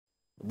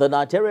The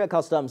Nigerian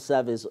Customs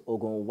Service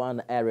Ogun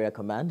 1 Area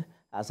Command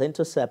has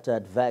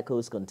intercepted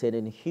vehicles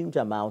containing huge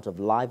amount of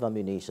live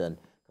ammunition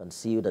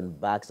concealed in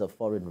bags of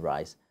foreign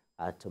rice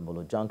at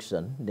Tombolo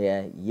Junction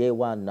near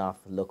Yewa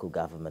North local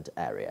government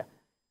area.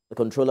 The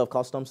Controller of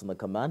Customs in the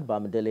command,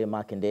 Bamidele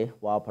Makinde,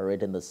 while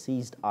parading the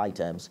seized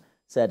items,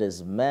 said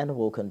his men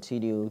will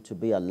continue to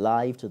be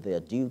alive to their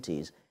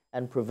duties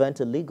and prevent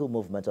illegal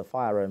movement of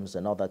firearms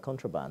and other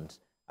contrabands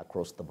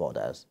across the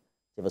borders.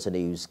 TVC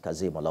News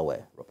Kazim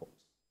Olawe reports.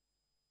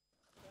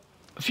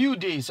 A few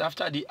days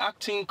after the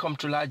acting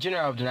Comptroller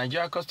General of the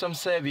Nigerian Customs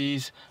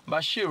Service,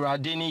 Bashir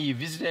Adeniyi,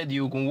 visited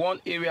the Ogun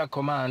 1 Area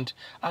Command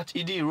at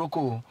Idi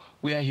Iroko,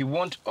 where he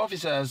warned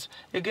officers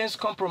against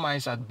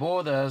compromise at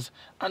borders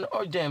and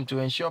urged them to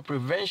ensure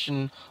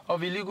prevention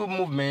of illegal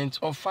movement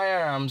of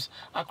firearms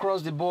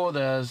across the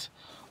borders.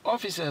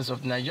 Officers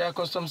of the Nigerian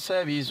Customs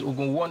Service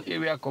Ogun 1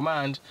 Area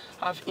Command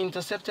have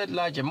intercepted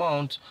large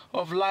amounts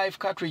of live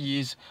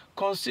cartridges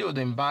concealed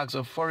in bags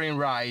of foreign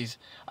rice,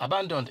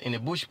 abandoned in a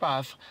bush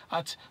path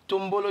at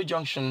Tombolo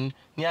Junction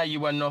near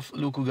Yewa North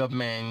local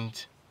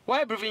government.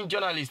 While briefing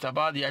journalists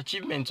about the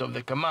achievements of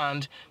the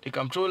command, the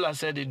comptroller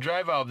said the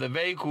driver of the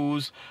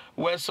vehicles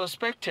were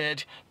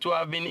suspected to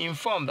have been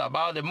informed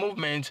about the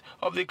movement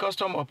of the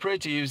custom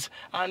operatives,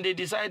 and they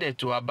decided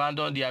to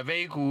abandon their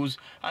vehicles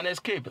and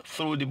escape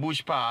through the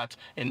bush path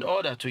in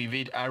order to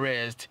evade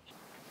arrest.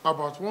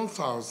 About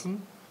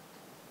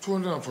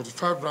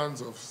 1,245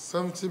 rounds of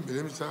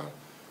 70mm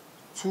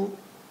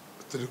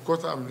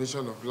 2¾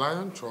 ammunition of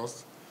Lion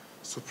Trust,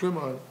 Supreme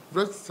and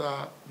Red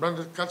Star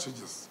branded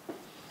cartridges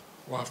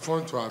were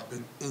found to have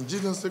been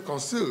ingeniously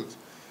concealed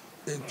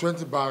in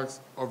 20 bags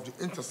of the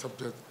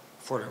intercepted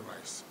foreign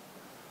rice.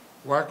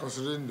 While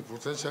considering the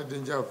potential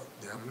danger of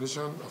the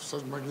ammunition of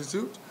such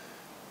magnitude,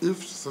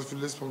 if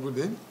successfully smuggled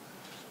in,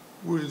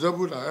 we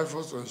redoubled our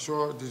efforts to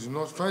ensure they do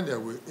not find their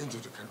way into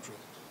the country.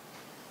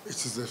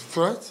 It is a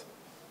threat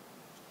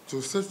to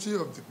the safety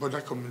of the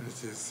border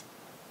communities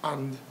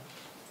and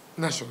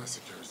national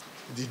security.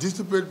 The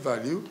distributed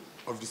value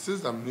of the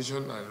seized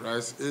ammunition and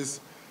rice is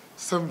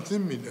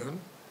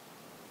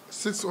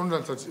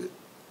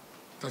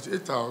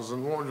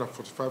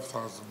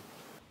 17,638,145,000.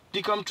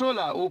 The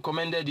comptroller, who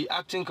commended the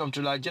acting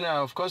Comptroller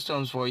General of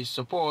Customs for his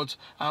support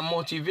and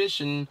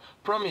motivation,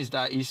 promised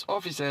that his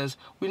officers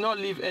will not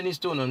leave any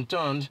stone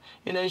unturned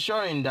in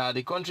ensuring that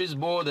the country's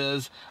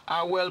borders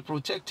are well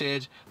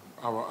protected.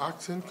 Our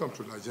acting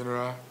Comptroller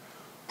General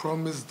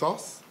promised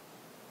us,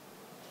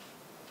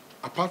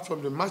 apart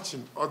from the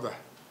marching order,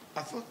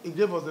 I thought he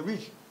gave us a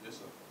week. Yes,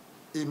 sir.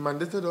 He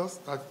mandated us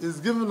that he's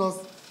given us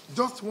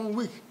just 1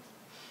 week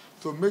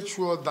to make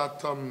sure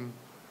that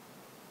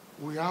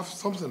we have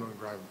something on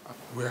ground.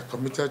 We are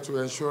committed to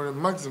ensuring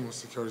maximum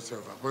security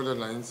of our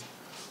borderlines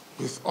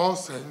with all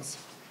sense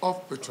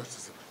of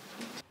patriotism.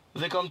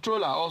 The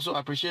comptroller also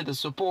appreciated the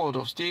support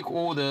of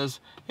stakeholders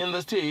in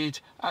the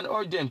state and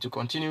urged them to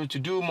continue to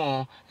do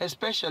more,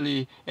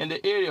 especially in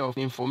the area of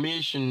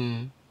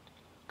information.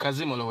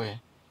 Kazim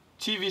Olawe,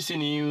 TVC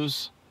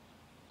News,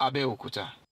 Abeokuta.